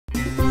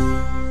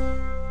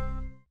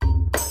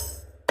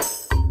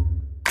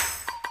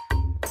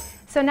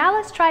So now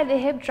let's try the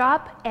hip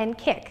drop and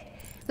kick.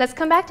 Let's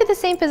come back to the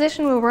same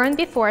position we were in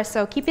before.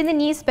 So keeping the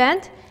knees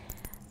bent.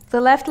 The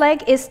left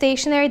leg is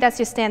stationary, that's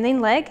your standing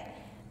leg.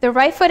 The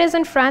right foot is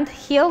in front,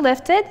 heel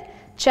lifted,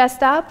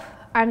 chest up,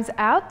 arms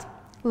out,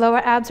 lower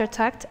abs are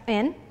tucked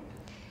in.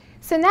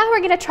 So now we're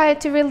going to try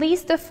to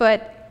release the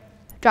foot,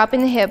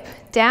 dropping the hip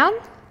down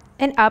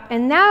and up,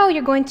 and now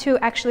you're going to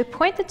actually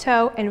point the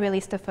toe and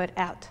release the foot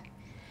out.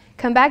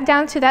 Come back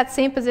down to that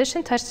same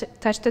position, touch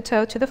the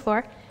toe to the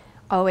floor,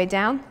 all the way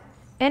down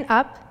and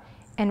up,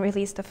 and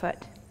release the foot.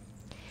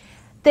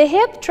 The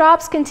hip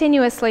drops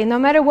continuously no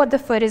matter what the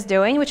foot is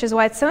doing, which is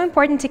why it's so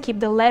important to keep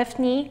the left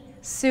knee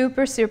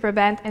super, super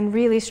bent and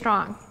really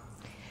strong.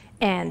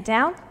 And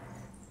down,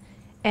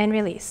 and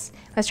release.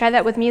 Let's try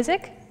that with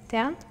music.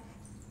 Down,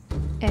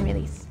 and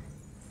release.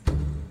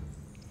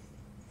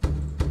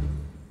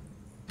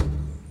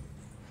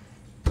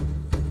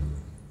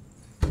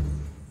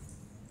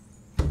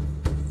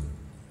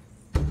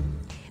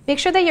 Make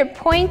sure that you're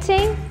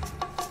pointing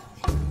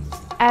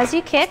as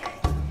you kick,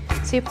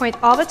 so you point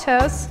all the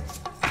toes.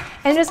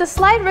 And there's a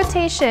slight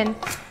rotation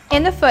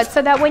in the foot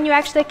so that when you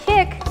actually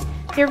kick,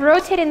 you're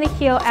rotating the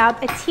heel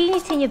out a teeny,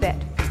 teeny bit.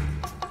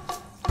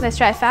 Let's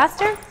try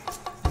faster.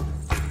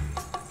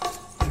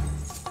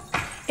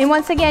 And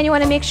once again, you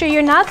want to make sure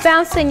you're not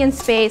bouncing in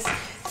space.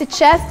 The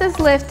chest is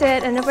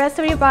lifted and the rest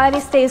of your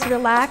body stays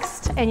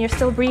relaxed and you're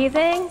still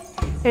breathing.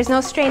 There's no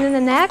strain in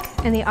the neck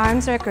and the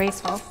arms are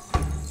graceful.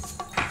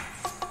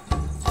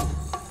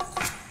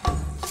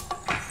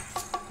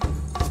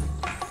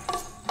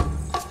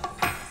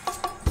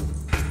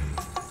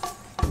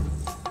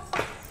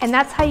 And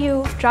that's how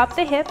you drop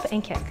the hip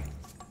and kick.